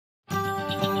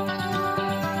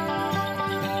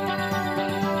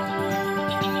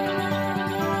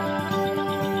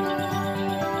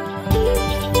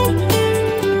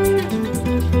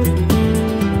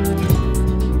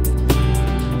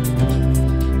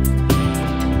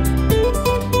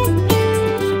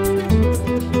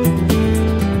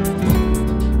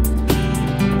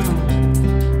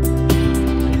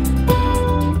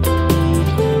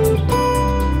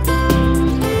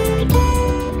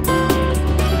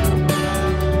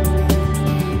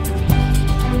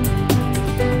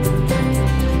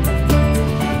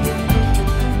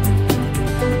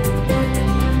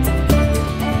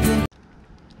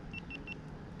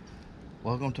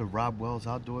to Rob Wells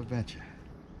Outdoor Adventure.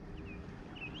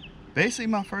 Basically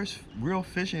my first real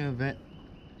fishing event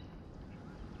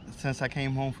since I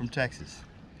came home from Texas.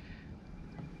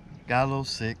 Got a little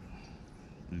sick.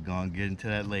 We're gonna get into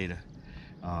that later.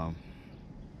 Out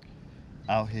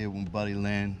here with Buddy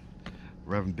Lynn,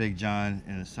 Reverend Big John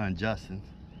and his son Justin.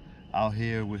 Out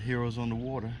here with Heroes on the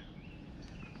Water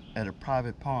at a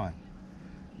private pond.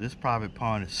 This private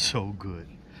pond is so good.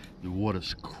 The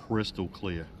water's crystal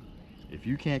clear. If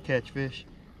you can't catch fish,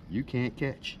 you can't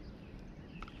catch.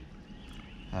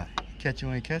 Catch you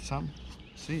when you catch something.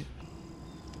 See it.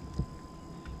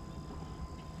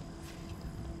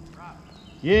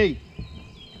 Yay!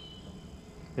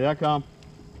 Here I come.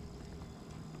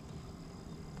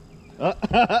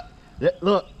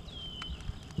 Look,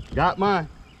 got mine.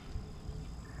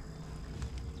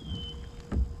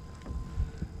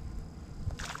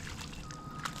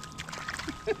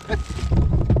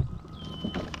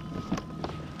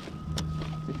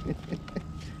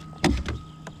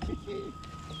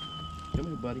 Come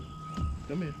here, buddy.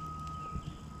 Come here.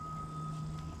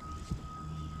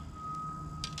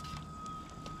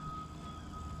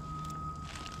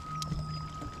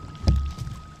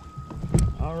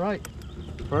 All right,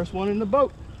 first one in the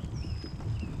boat.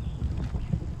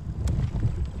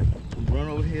 Run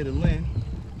over here to Lynn,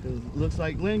 because it looks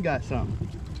like Lynn got something.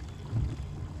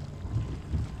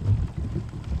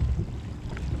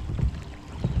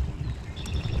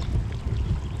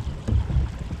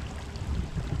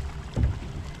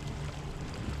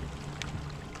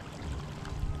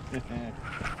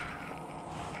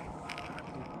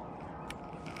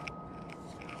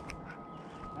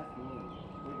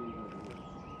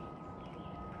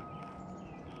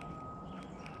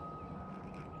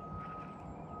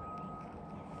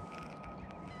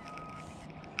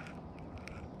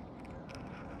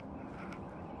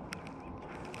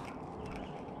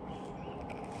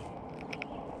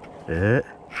 Yeah.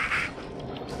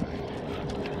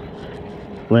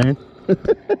 Lynn.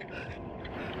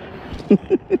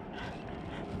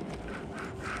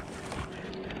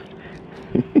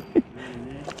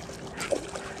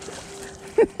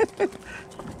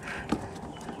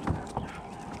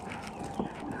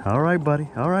 All right, buddy.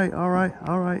 All right, all right,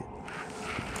 all right.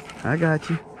 I got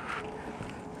you.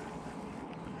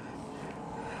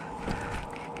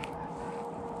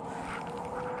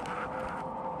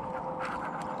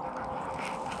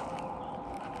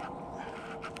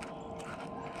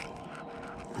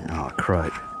 Oh,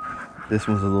 crud. This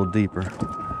one's a little deeper.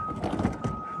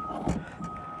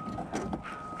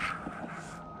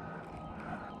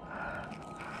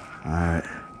 All right.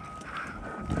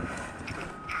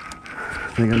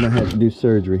 I think I'm gonna have to do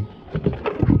surgery.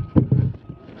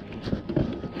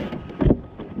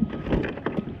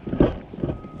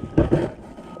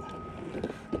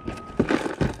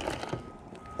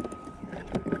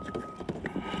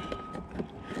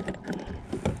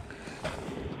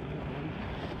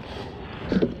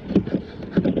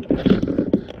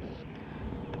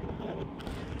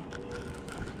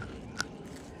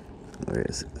 Where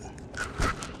is it?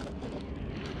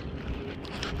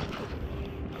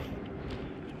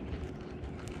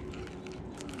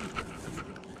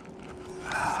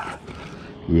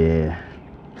 Yeah.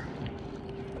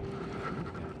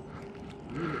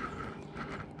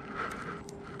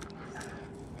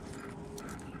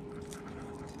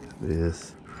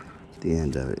 This, the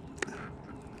end of it.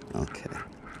 Okay.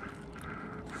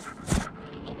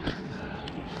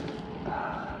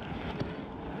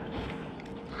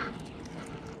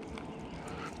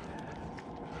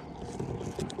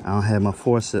 I don't have my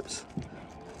forceps.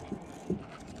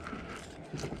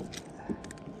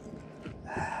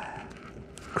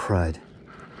 Crud.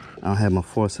 I don't have my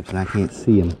forceps and I can't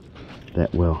see them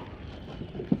that well.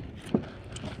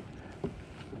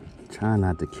 Try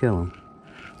not to kill them.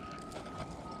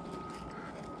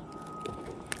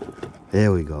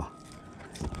 There we go.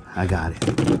 I got it.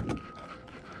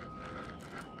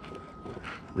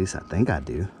 At least I think I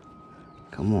do.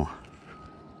 Come on.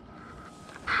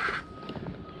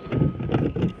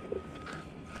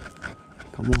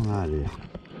 Come on out of there.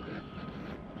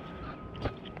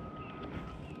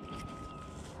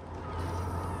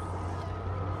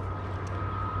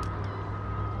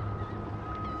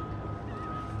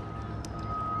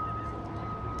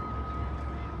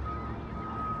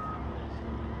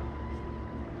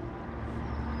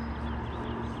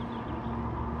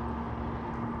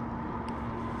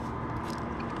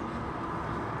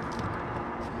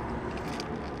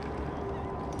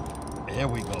 There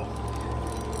we go.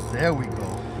 There we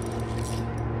go.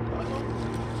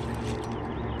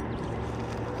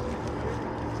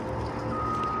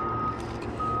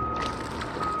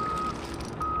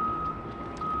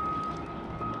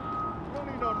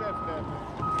 no net for that,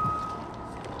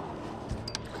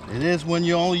 man. It is when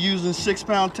you're only using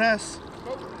 6-pound tests.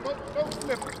 Go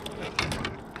flip it.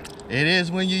 It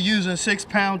is when you're using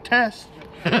 6-pound tests.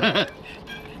 Lip him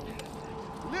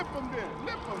then.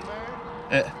 Lip him,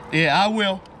 man. Yeah, I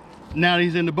will. Now that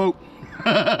he's in the boat.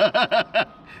 All right,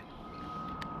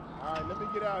 let me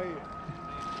get out here.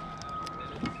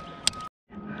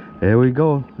 There we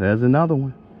go. There's another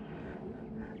one.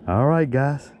 All right,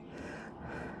 guys.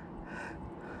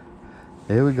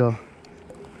 Here we go.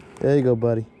 There you go,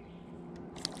 buddy.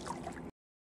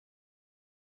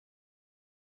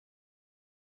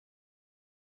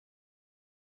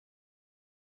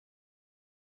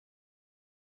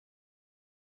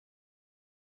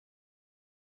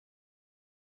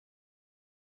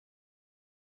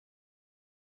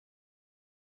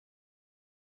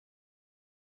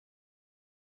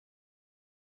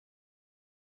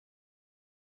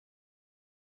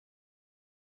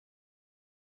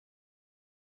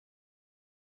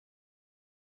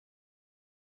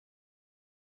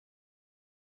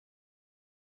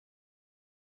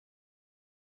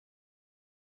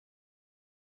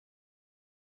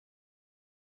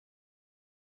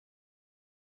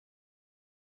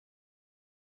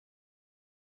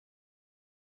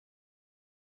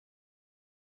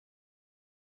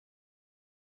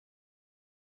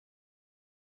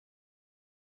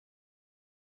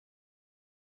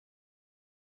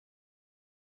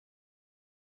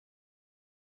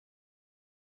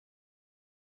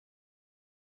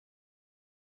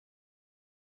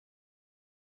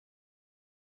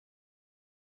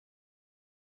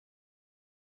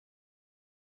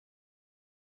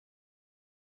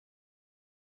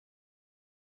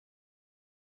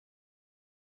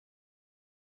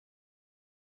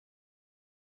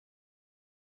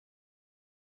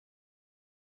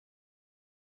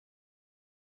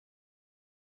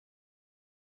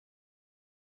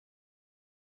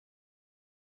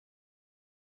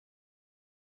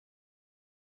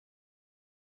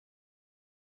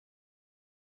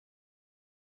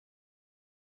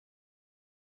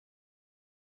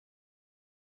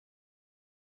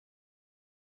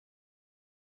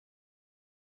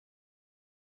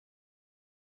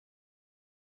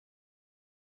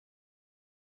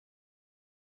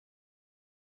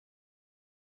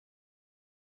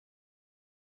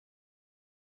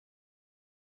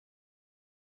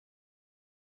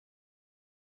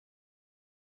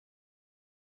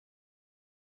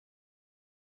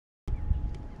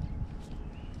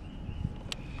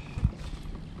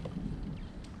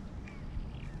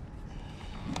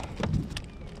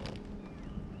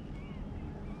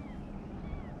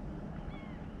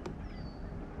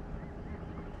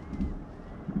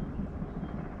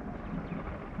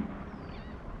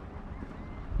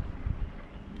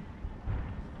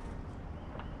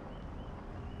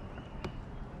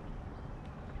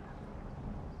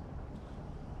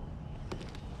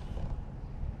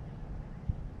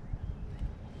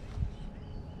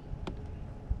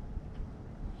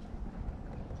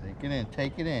 Take it in,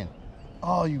 take it in.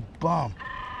 Oh, you bum.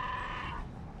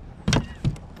 Oh,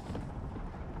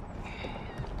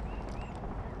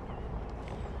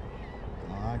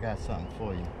 I got something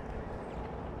for you.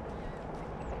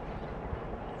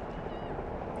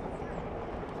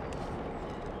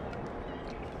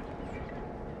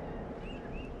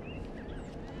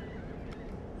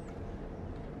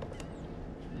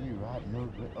 You right, no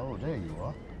good. Oh, there you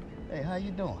are. Hey, how you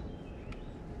doing?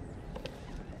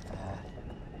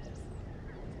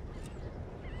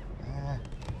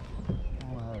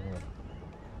 Come on out of here.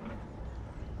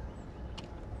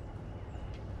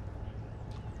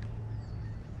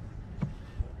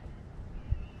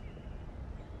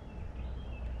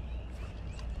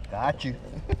 Got you.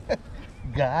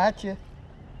 Got you.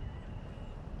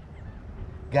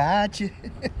 Got you.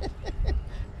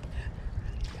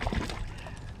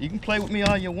 You can play with me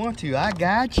all you want to. I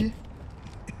got you.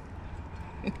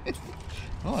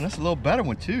 Oh, that's a little better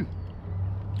one too.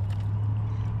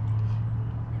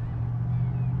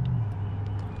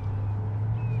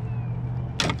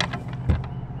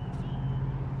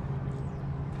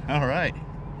 All right. Have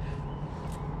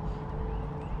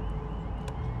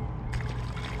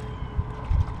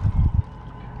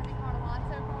you caught a lot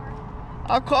so far?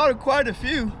 I've caught quite a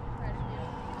few.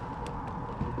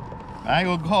 I ain't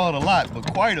gonna call it a lot,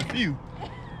 but quite a few.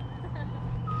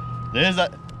 There's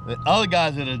the other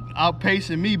guys that are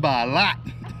outpacing me by a lot.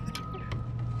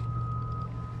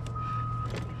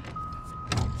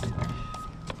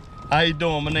 How you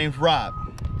doing? My name's Rob.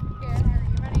 Good, how are you?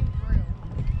 My name's Drew.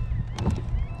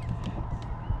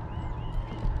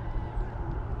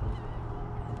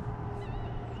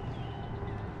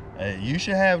 Hey, you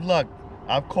should have luck.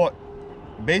 I've caught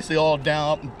basically all down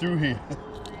up and through here. Really?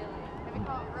 Have you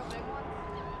caught real big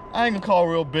ones? I ain't gonna call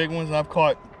real big ones. I've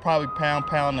caught probably pound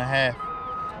and a half.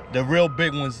 The real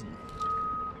big ones,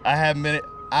 I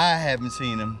haven't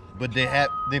seen them, but they've had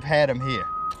them here.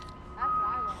 That's what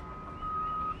I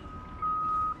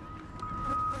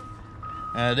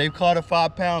want. They've caught a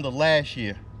 5-pounder last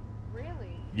year.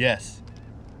 Really? Yes.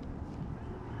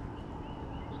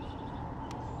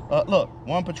 Look,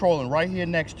 one patrolling right here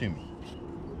next to me.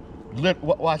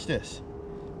 Watch this.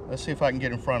 Let's see if I can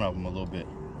get in front of him a little bit.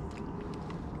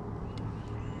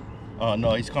 Oh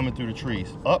no, he's coming through the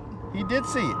trees. Oh, he did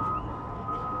see it.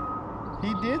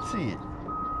 He did see it.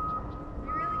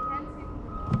 You really can see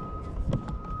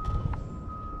them.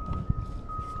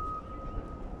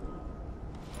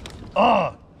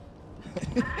 Ah!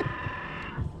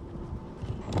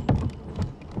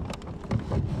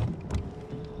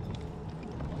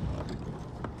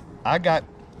 I got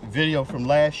video from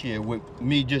last year with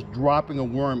me just dropping a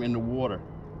worm in the water.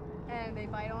 And they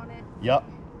bite on it? Yup.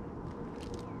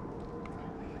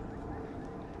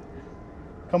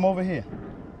 Come over here.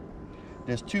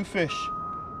 There's 2 fish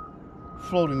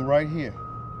floating right here.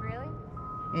 Really?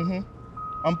 Mm-hmm.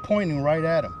 I'm pointing right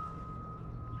at them.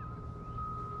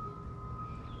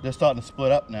 They're starting to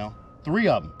split up now. 3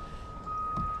 of them.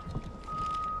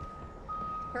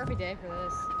 Perfect day for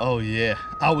this. Oh yeah,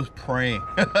 I was praying.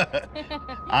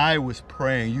 I was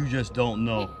praying. You just don't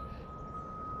know.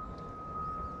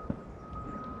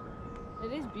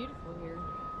 It is beautiful here.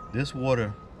 This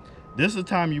water, this is the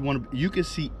time you can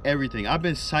see everything. I've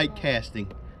been sight casting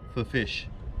for fish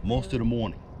most of the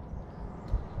morning.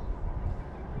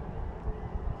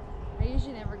 I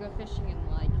usually never go fishing in,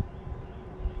 like,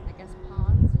 I guess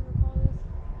ponds, you would call this?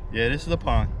 Yeah, this is a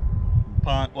pond.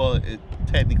 Well,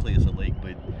 technically it's a lake,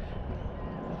 but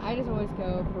I just always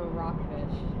go for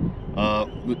rockfish.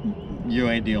 you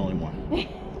ain't the only one.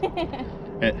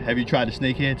 Have you tried the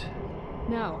snakeheads?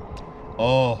 No.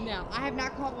 Oh. No, I have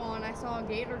not caught one. I saw a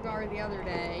gator gar the other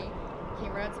day.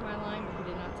 Came right up to my line, but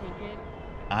he did not take it.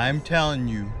 I'm telling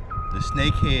you, the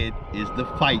snakehead is the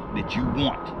fight that you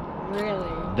want. Really?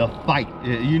 The fight.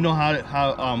 You know how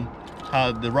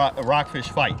the rockfish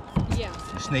fight. Yeah.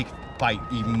 The snake fight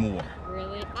even more.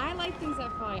 Really? I like things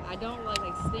that fight. I don't like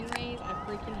stingrays. I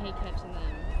freaking hate catching them.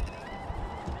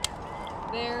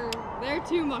 They're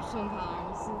too much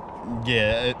sometimes.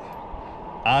 Yeah,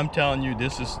 I'm telling you,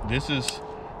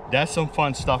 that's some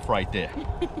fun stuff right there.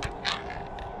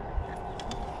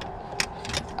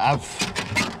 I've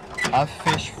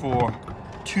fished for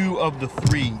 2 of the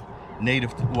 3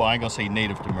 native. Well, I ain't gonna say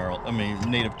native to Maryland. I mean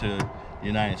native to the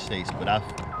United States, but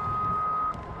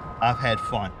I've had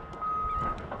fun.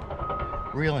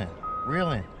 Reel in.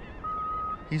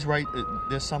 He's right.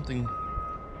 There's something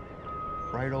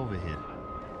right over here.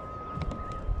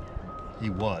 He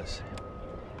was.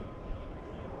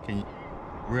 Can you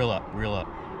reel up? Oh,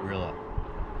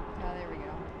 there we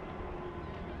go.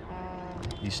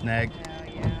 You snagged? No,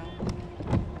 yeah.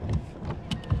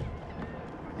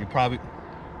 You probably.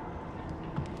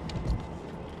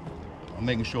 I'm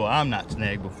making sure I'm not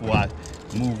snagged before I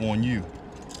move on you.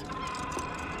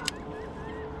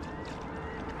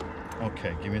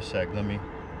 Okay, give me a sec.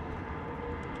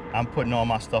 I'm putting all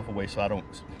my stuff away so I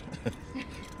don't.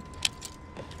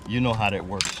 You know how that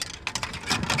works.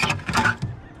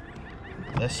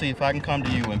 Let's see if I can come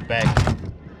to you and back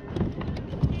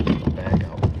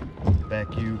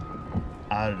you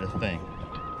out of the thing.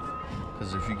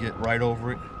 Because if you get right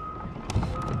over it.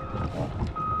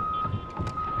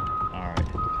 Alright.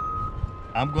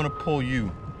 I'm gonna pull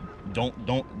you.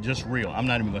 Don't just reel. I'm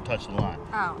not even gonna touch the line.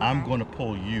 Oh, okay. I'm gonna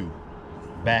pull you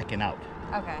backing out.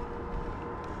 Okay.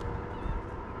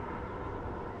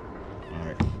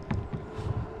 Alright.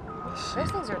 Let's see.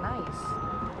 Those things are nice.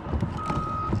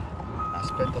 I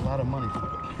spent a lot of money for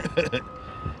it.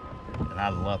 And I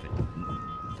love it.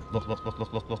 Look.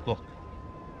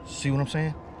 See what I'm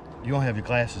saying? You don't have your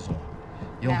glasses on.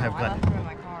 You don't have I glasses. left them in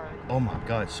my car. Oh my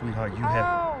God, sweetheart, you have.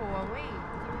 Oh,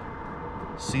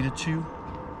 wait. See the 2?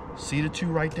 See the 2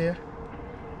 right there?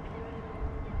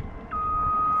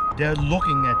 They're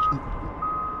looking at you.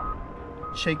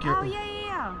 Shake your. Oh,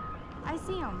 yeah. I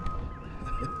see them.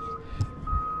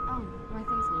 Oh, my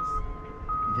thing's loose.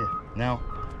 Yeah. Now,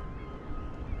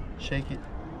 shake it.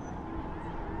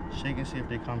 Shake and see if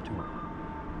they come to it.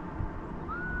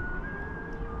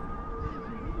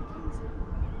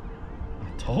 I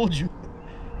told you.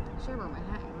 Should have brought my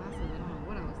hat and glasses. I don't know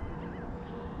what I was thinking.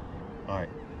 All right.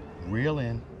 Reel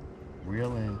in.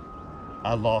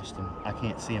 I lost him. I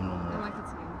can't see him no Oh, more. I can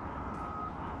see him.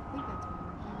 I think that's one.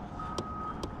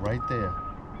 Right there.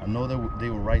 I know they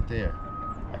were right there.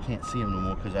 I can't see them no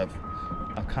more because I've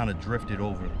kind of drifted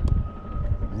over.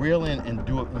 Reel in and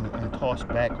do it and toss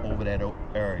back over that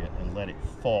area and let it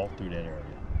fall through that area.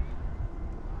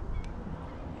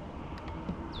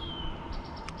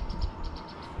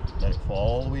 Let it fall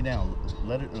all the way down.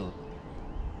 Let it.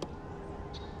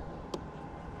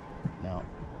 Now,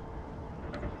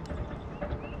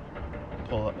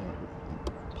 pull up and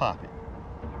pop it.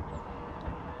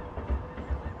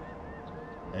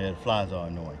 Yeah, the flies are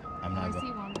annoying. I'm not I gonna.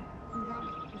 see one. He got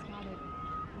it. He's got it.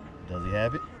 Does he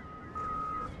have it?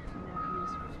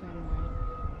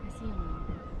 I see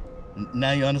him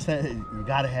Now you understand? You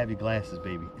gotta have your glasses,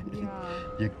 baby. now.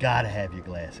 Yeah. You gotta have your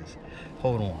glasses.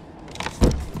 Hold on.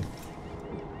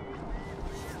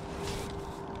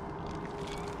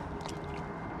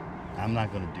 I'm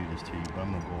not gonna do this to you, but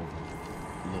I'm gonna go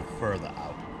a little further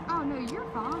out. Oh no, you're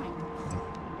fine.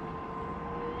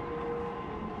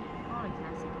 Oh,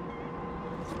 Cassie.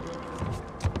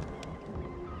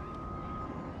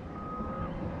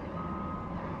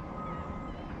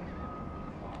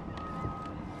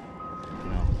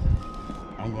 Now,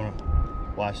 I'm gonna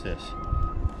watch this.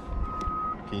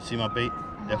 Can you see my bait?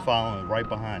 They're following right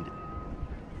behind it.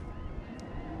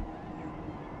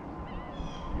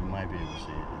 You might be able to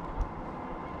see it.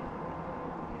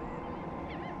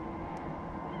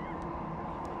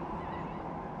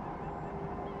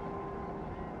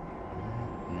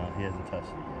 No, he hasn't touched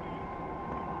it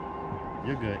yet.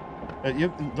 You're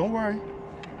good. Don't worry.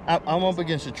 I'm up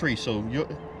against a tree, so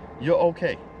you're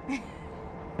okay.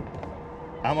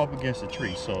 I'm up against a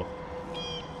tree, so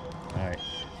all right.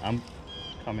 I'm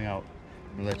coming out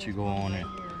and let you go on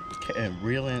and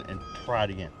reel in and try it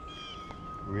again.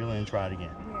 Reel in and try it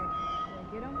again.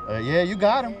 Here, did I get him? Yeah, you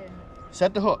got him.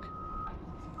 Set the hook.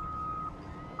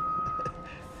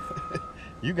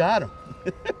 You got him.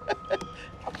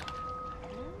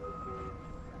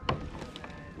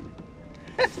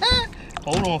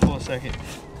 Hold on for a second.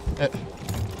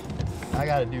 I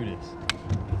gotta do this.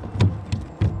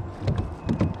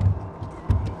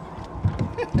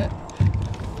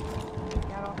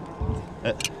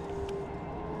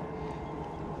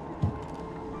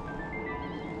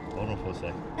 Hold on for a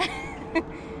second.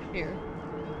 Here.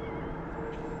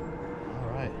 All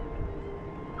right.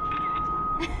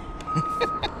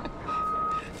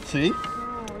 See?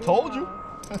 Oh, Told yeah. you.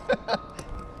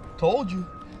 Told you.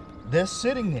 They're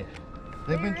sitting there.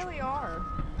 They really are.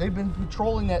 They've been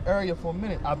patrolling that area for a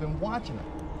minute. I've been watching them.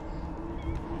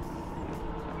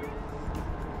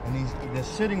 And they're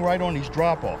sitting right on these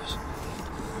drop-offs.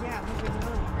 Yeah, look, there's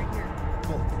another one right here.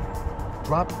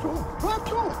 Drop it to him. Drop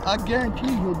to him. I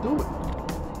guarantee he'll do it.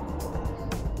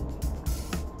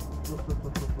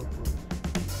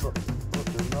 Look,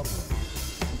 there's another one.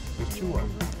 There's two of them.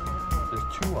 There's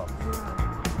two of them.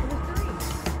 There's three.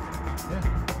 Yeah.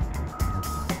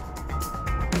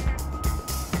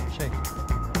 Shake it.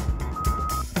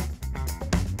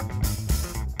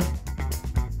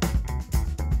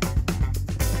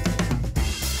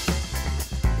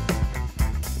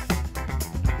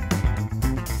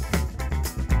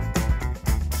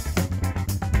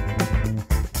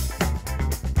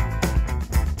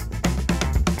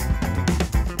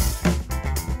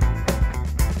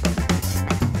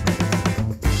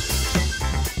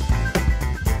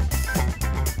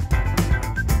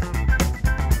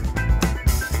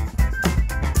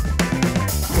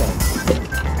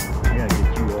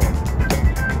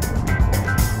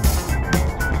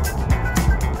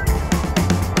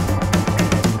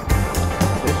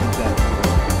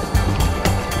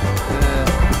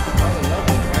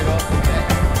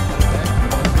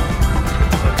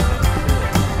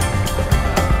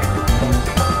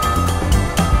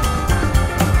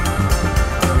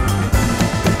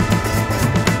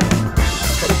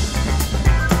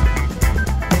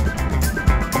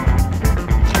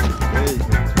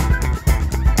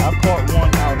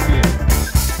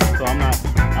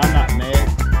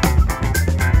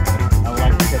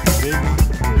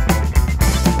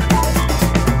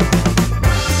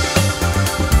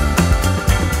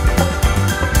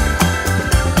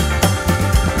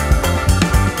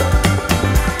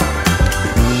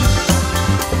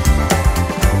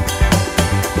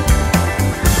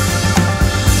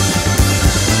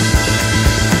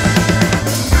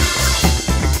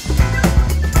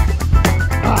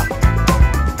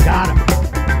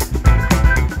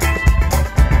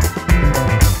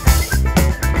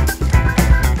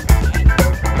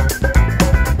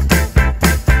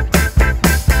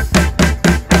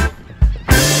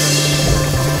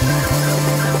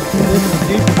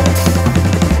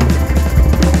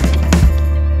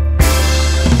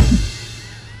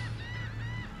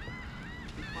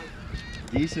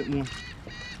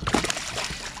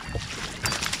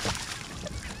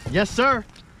 Yes, sir.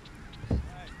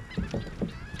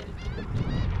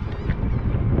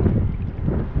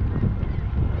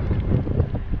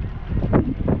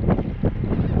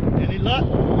 Any luck?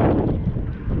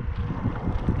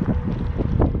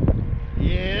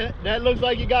 Yeah, that looks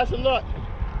like you got some luck.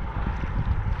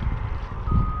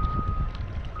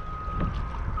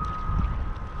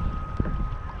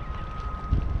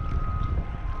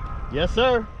 Yes,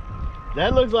 sir.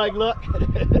 That looks like luck.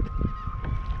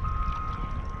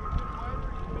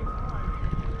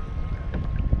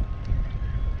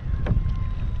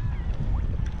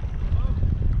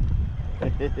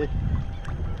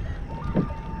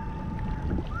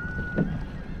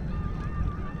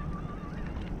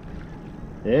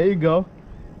 There you go.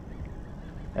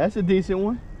 That's a decent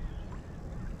one.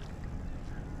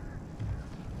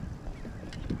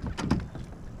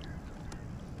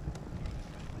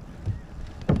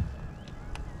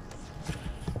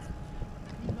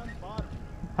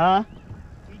 Huh?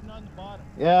 Feeding on the bottom.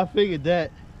 Yeah, I figured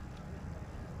that.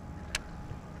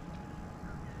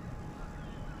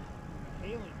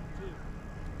 Hailing too.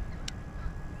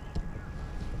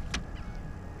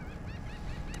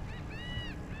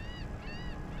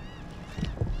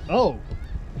 Oh.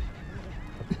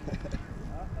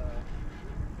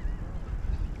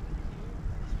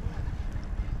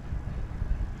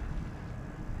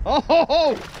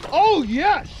 Oh,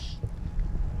 yes.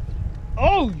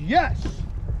 Oh, yes.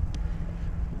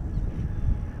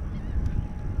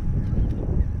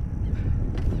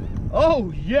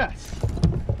 Oh, yes.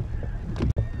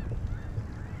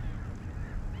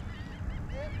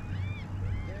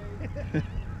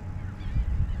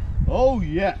 Oh,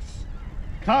 yes.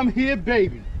 Come here,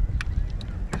 baby.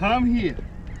 Come here.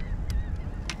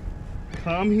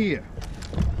 Come here.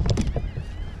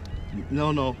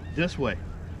 No, no, this way.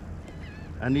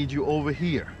 I need you over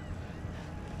here.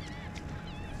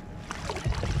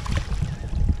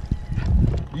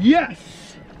 Yes!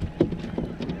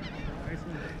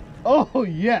 Oh,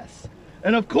 yes.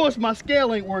 And of course, my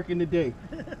scale ain't working today.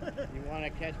 You want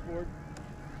a catch board?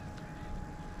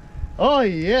 Oh,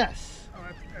 yes. Oh,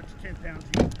 that's 10 pounds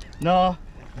each. No,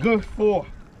 good 4.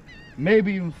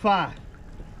 Maybe even 5.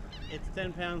 It's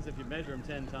 10 pounds if you measure them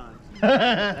 10 times.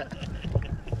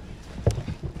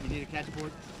 You need a catch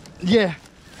board? Yeah.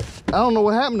 I don't know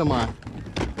what happened to mine.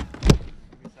 Give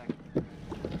me a second.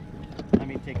 Let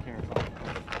me take care of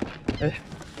it.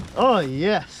 Oh,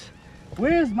 yes.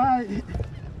 Where's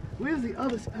the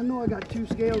other? I know I got 2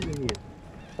 scales in here.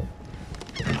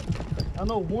 I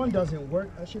know one doesn't work.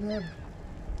 I should have.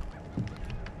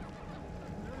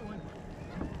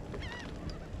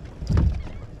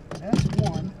 That's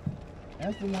one.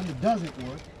 That's the one that doesn't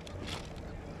work.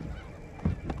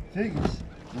 Figures.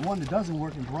 The one that doesn't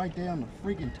work is right there on the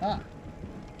freaking top.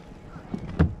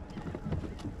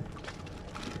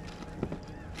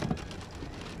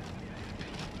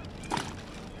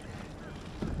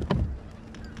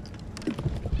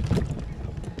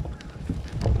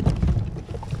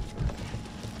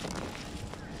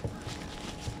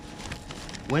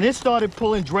 When it started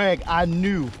pulling drag, I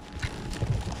knew.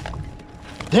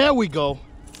 There we go.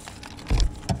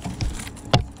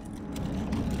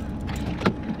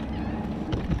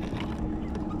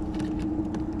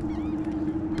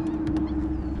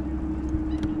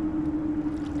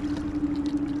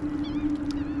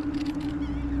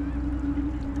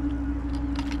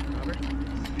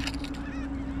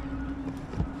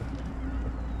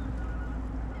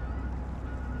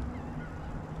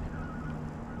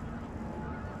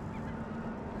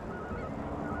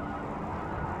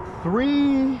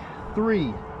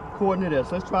 Three, according to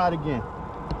this. Let's try it again.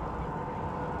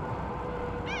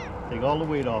 Take all the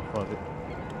weight off of it.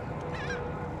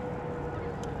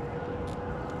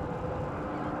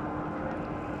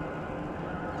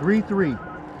 Three.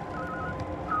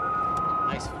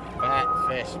 Nice fat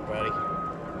fish, buddy.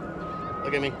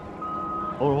 Look at me.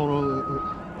 Hold on.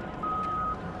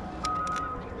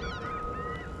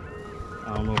 I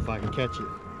don't know if I can catch it.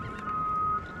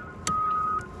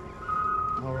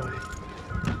 All right.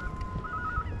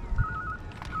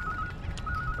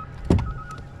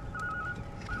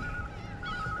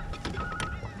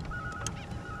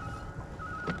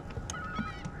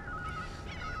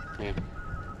 Yeah.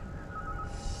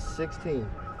 16.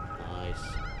 Nice.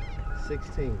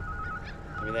 16.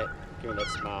 Give me that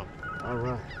smile. All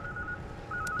right.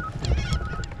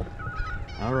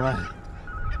 All right.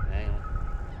 Hang on.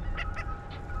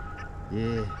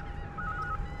 Yeah.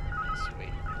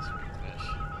 Sweet fish.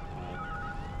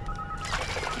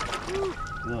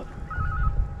 Look.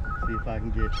 See if I can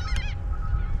get.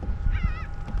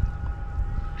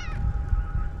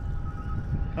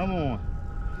 Come on.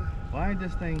 Why ain't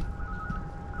this thing?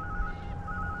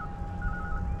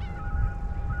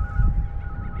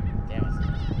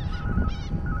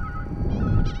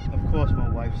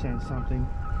 100% something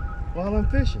while I'm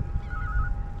fishing.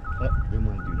 Didn't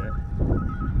want to do that.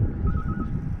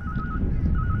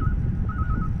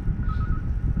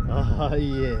 Oh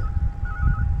yeah.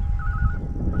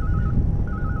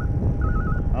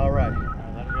 All right.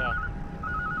 Let her go.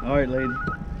 All right, lady.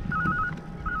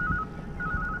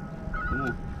 Come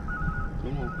on.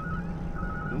 Come on.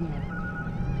 Come on.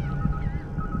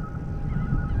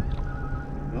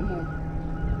 Come on.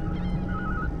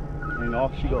 And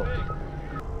off she goes.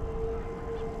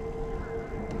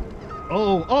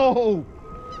 Oh, oh,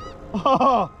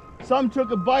 oh, something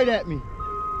took a bite at me.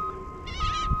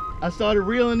 I started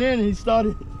reeling in and he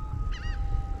started.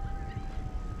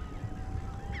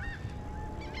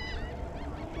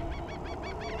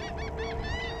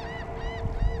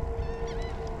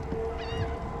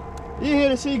 You hear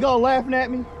the seagull laughing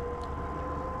at me?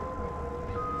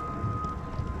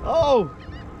 Oh,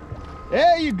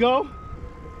 there you go.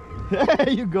 There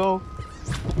you go.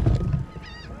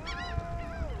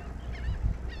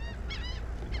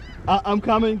 I'm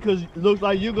coming because it looks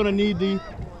like you're gonna need the.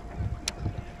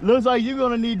 Looks like you're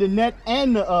gonna need the net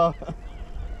and the.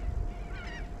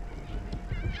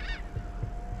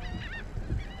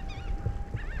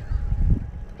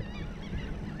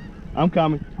 I'm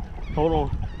coming. Hold on.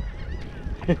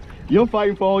 You're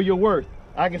fighting for all your worth.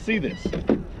 I can see this.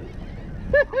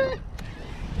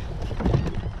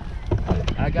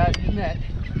 I got the net.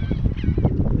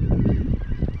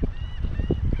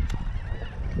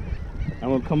 I'm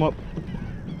gonna come up.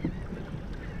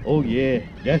 Oh yeah,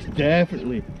 that's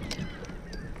definitely.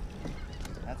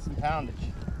 That's some poundage.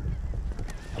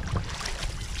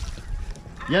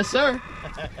 Yes, sir.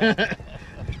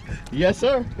 Yes,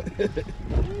 sir.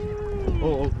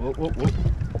 Oh, oh, oh, oh.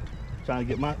 Trying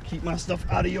to keep my stuff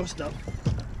out of your stuff.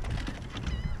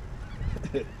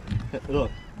 Look,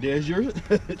 there's yours.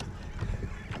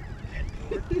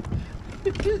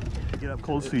 Get up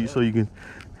close to you so you can.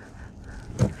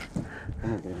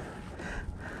 Come on, baby.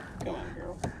 Come on,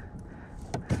 girl.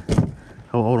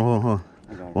 Oh, hold on.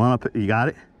 One up. You got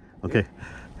it? Okay.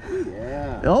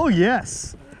 Yeah. Oh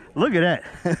yes. Look at that.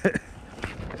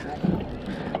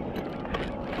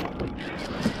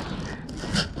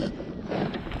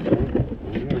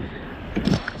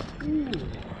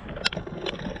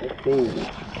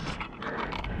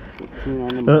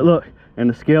 Look, and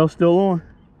the scale's still on.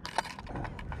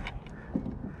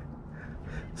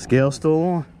 Scale's still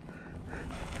on.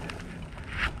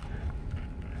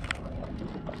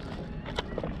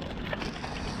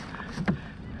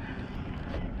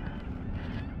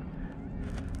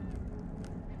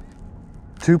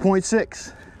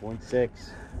 .6.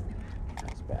 0.6.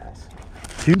 That's bass.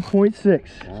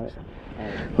 2.6. All right.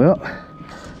 Well,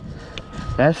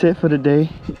 that's it for the day.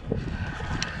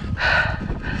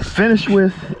 Finished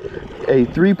with a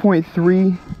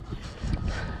 3.3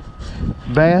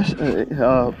 bass,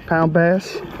 pound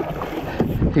bass.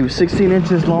 He was 16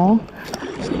 inches long.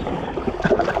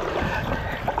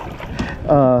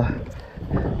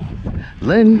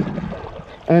 Lynn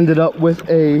ended up with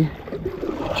a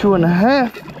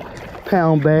 2.5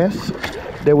 pound bass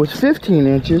that was 15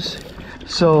 inches.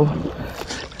 So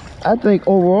I think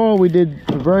overall we did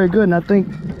very good, and I think,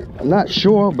 I'm not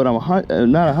sure, but I'm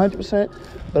not 100%,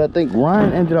 but I think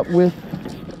Ryan ended up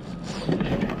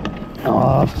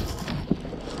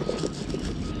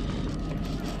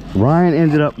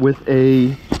with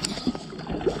a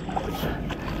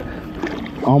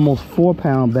almost 4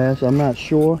 pound bass. I'm not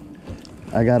sure.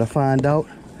 I gotta find out.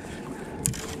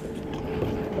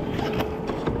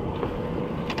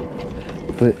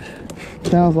 But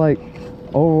sounds like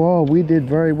overall we did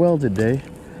very well today.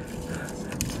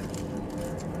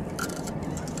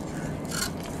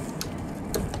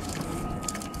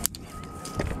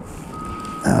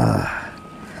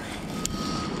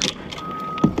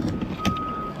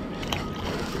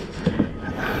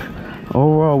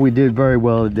 Overall we did very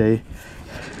well today.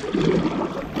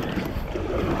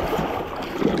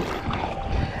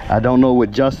 I don't know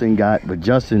what Justin got, but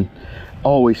Justin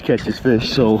always catches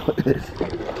fish, so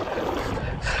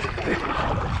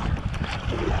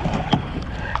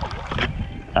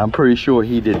I'm pretty sure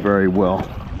he did very well.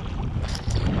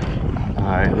 All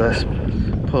right, let's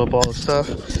pull up all the stuff.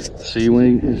 See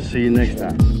you next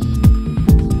time.